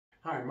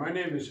Hi, my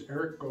name is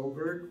Eric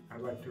Goldberg.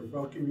 I'd like to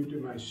welcome you to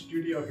my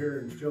studio here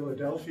in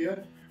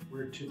Philadelphia,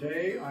 where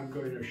today I'm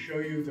going to show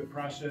you the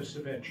process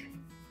of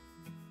etching.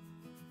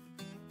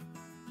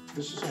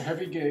 This is a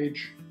heavy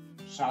gauge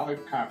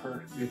solid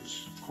copper.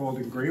 It's called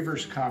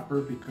engraver's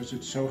copper because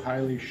it's so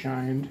highly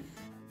shined.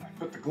 I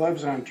put the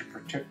gloves on to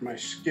protect my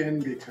skin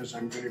because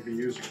I'm going to be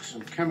using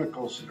some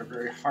chemicals that are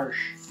very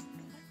harsh.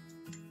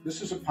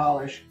 This is a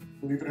polish,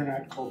 believe it or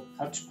not, called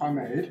Putz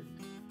pomade,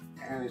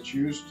 and it's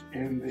used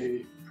in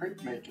the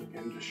printmaking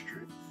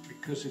industry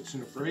because it's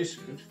an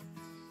abrasive.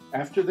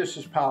 After this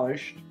is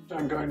polished,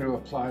 I'm going to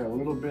apply a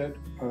little bit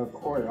of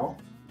oil,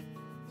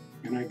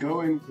 and I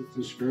go in with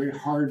this very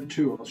hard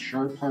tool,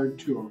 sharp hard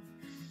tool,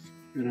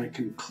 and I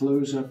can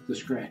close up the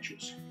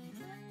scratches.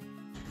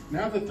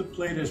 Now that the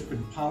plate has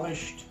been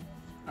polished,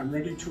 I'm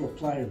ready to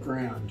apply a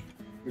ground.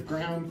 The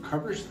ground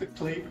covers the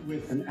plate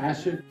with an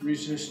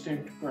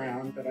acid-resistant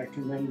ground that I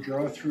can then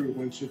draw through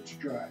once it's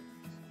dry.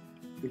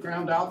 The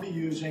ground I'll be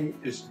using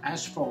is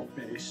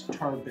asphalt-based,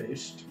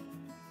 tar-based.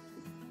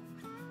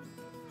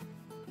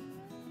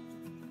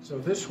 So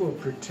this will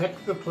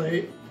protect the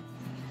plate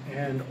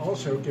and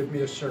also give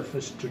me a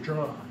surface to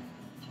draw on.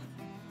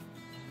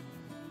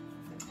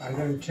 I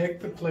then take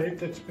the plate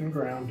that's been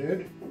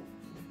grounded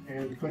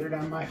and put it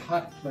on my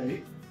hot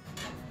plate.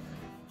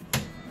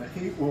 The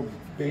heat will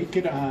bake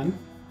it on.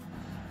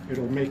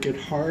 It'll make it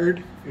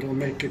hard, it'll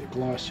make it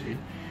glossy.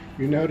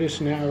 You notice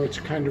now it's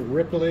kind of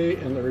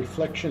ripply and the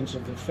reflections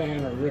of the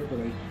fan are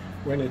ripply.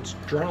 When it's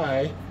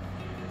dry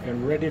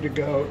and ready to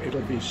go,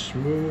 it'll be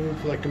smooth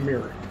like a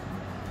mirror.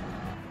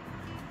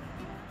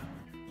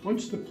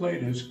 Once the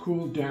plate has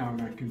cooled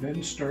down, I can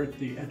then start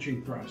the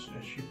etching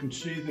process. You can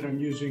see that I'm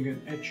using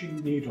an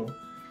etching needle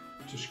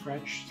to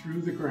scratch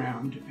through the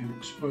ground and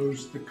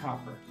expose the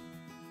copper.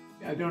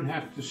 I don't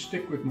have to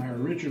stick with my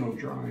original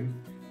drawing.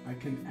 I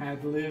can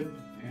ad-lib,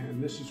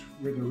 and this is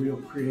where the real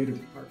creative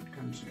part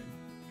comes in.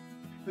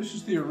 This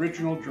is the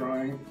original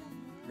drawing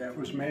that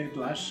was made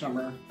last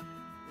summer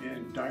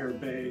in Dyer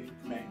Bay,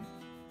 Maine.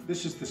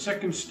 This is the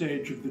second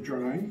stage of the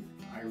drawing.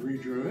 I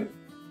redrew it.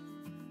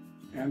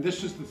 And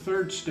this is the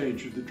third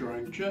stage of the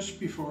drawing, just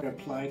before I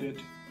applied it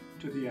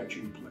to the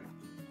etching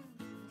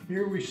plate.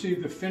 Here we see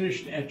the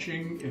finished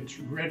etching. It's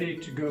ready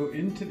to go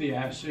into the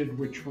acid,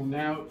 which will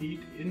now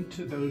eat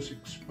into those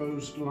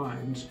exposed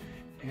lines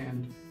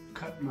and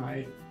cut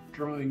my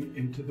drawing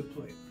into the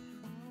plate.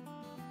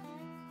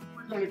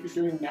 What we're going to be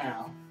doing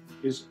now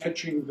is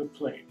etching the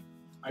plate.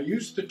 I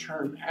use the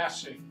term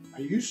acid. I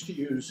used to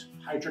use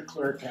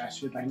hydrochloric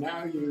acid. I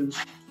now use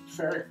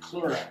ferric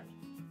chloride,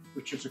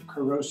 which is a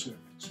corrosive.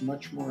 It's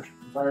much more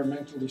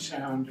environmentally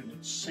sound and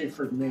it's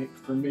safer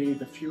for me.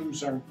 The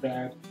fumes aren't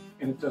bad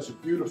and it does a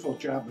beautiful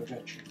job of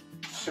etching.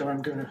 So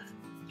I'm going to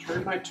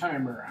turn my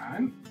timer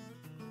on.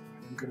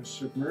 I'm going to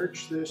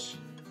submerge this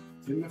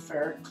in the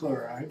ferric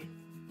chloride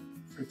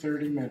for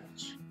 30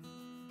 minutes.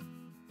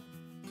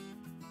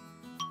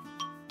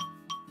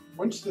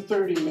 Once the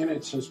 30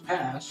 minutes has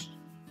passed,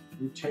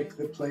 we take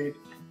the plate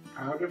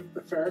out of the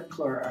ferric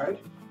chloride,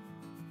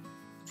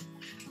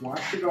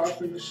 wash it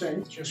off in the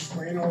sink, just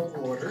plain old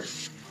water.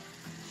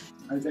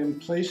 I then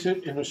place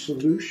it in a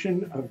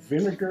solution of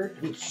vinegar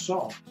and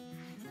salt.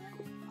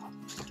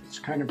 It's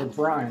kind of a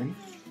brine,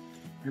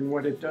 and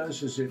what it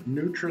does is it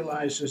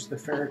neutralizes the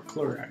ferric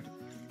chloride.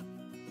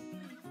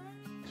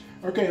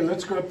 Okay,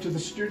 let's go up to the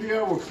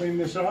studio, we'll clean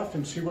this off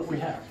and see what we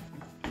have.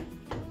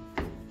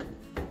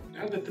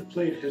 Now that the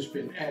plate has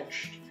been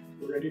etched,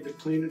 we're ready to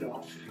clean it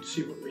off and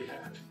see what we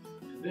have.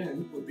 And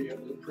then we'll be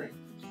able to print.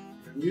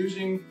 What I'm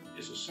using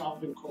is a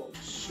solvent called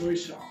soy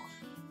solve.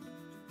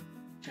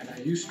 And I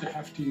used to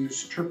have to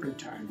use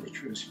turpentine,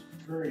 which was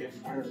very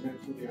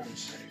environmentally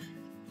unsafe.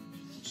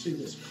 See,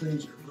 this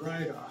cleans it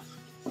right off.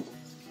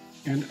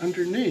 And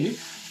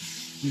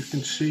underneath, you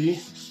can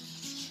see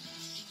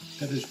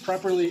that it's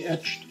properly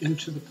etched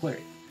into the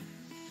plate.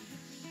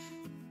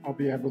 I'll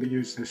be able to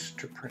use this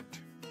to print.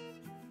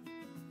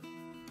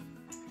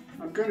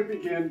 I'm going to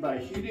begin by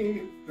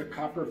heating the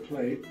copper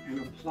plate and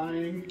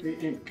applying the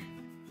ink.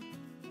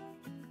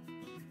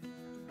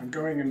 I'm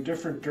going in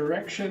different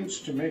directions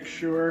to make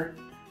sure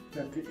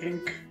that the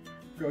ink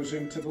goes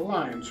into the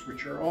lines,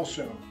 which are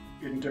also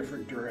in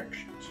different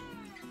directions.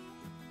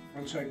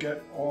 Once I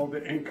get all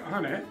the ink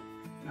on it,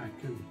 I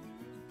can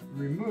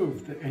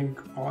remove the ink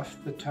off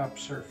the top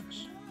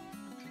surface.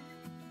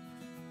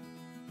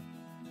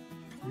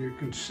 You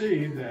can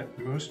see that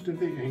most of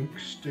the ink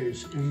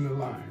stays in the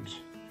lines.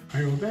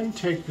 I will then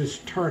take this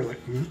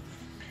tarlatan,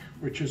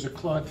 which is a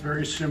cloth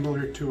very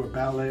similar to a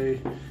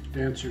ballet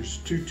dancer's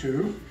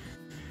tutu,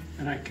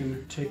 and I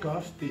can take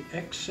off the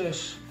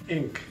excess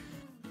ink.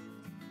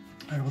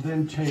 I will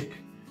then take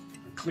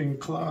a clean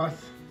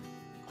cloth,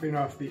 clean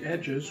off the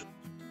edges,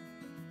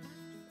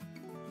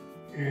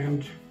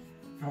 and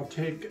I'll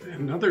take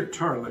another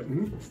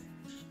tarlatan,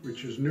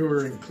 which is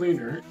newer and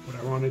cleaner. What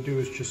I want to do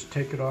is just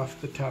take it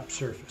off the top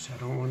surface. I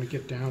don't want to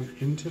get down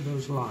into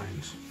those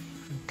lines.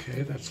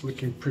 Okay, that's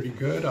looking pretty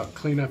good. I'll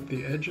clean up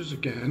the edges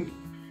again,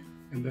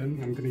 and then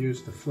I'm going to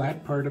use the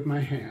flat part of my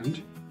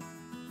hand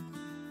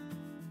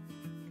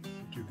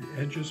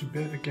the edges a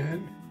bit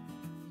again.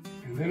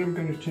 And then I'm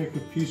going to take a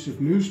piece of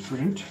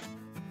newsprint,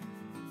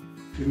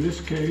 in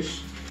this case,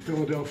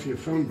 Philadelphia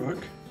phone book.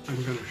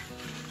 I'm going to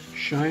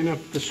shine up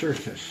the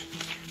surface.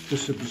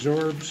 This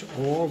absorbs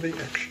all the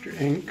extra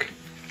ink.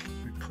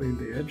 I clean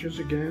the edges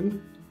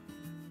again.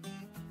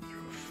 Do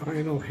a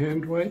final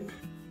hand wipe.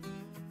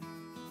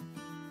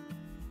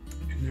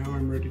 And now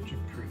I'm ready to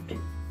print.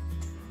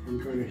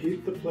 I'm going to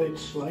heat the plate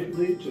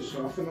slightly to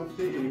soften up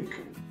the ink.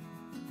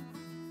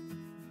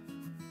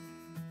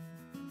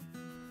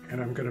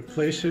 And I'm going to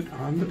place it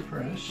on the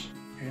press,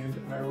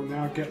 and I will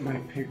now get my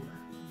paper.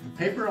 The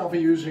paper I'll be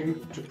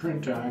using to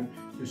print on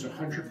is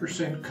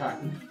 100%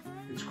 cotton.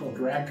 It's called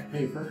rag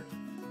paper.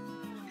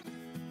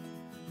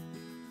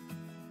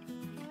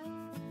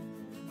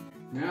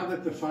 Now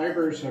that the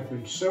fibers have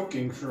been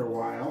soaking for a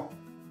while,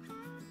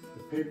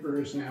 the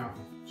paper is now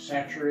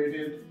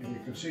saturated, and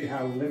you can see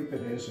how limp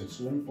it is. It's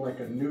limp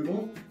like a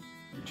noodle.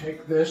 You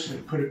take this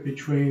and put it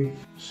between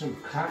some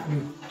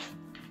cotton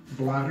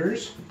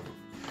blotters.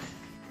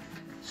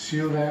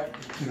 Seal that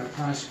in a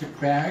plastic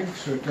bag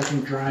so it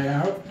doesn't dry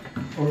out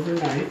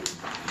overnight.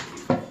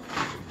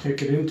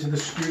 Take it into the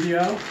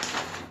studio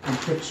and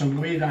put some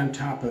weight on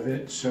top of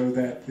it so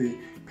that the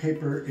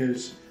paper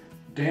is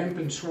damp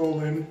and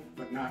swollen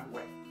but not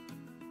wet.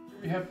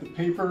 We have the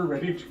paper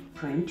ready to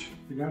print.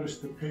 You notice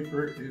the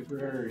paper is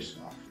very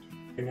soft.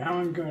 And now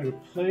I'm going to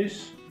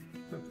place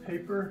the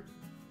paper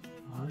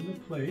on the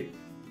plate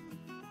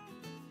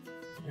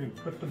and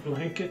put the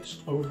blankets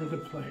over the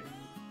plate.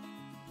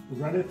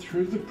 Run it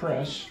through the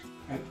press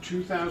at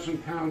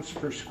 2,000 pounds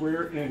per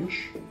square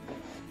inch.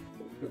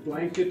 The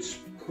blankets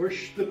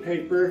push the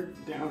paper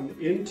down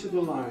into the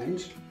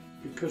lines.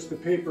 Because the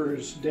paper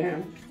is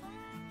damp,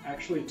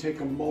 actually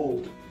take a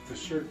mold of the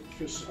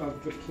surface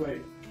of the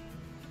plate.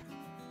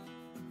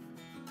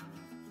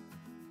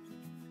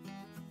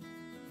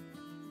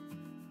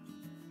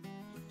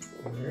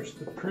 And there's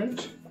the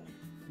print.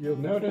 You'll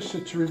notice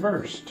it's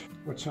reversed.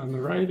 What's on the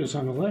right is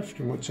on the left,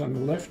 and what's on the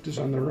left is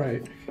on the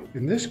right.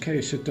 In this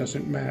case, it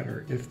doesn't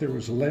matter. If there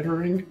was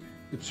lettering,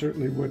 it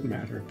certainly would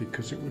matter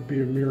because it would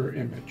be a mirror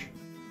image.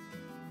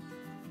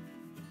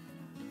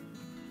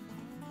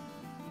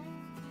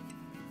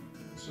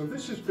 So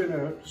this has been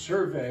a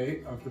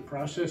survey of the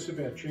process of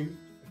etching.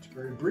 It's a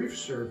very brief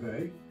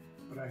survey,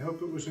 but I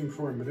hope it was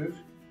informative.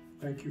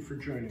 Thank you for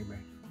joining me.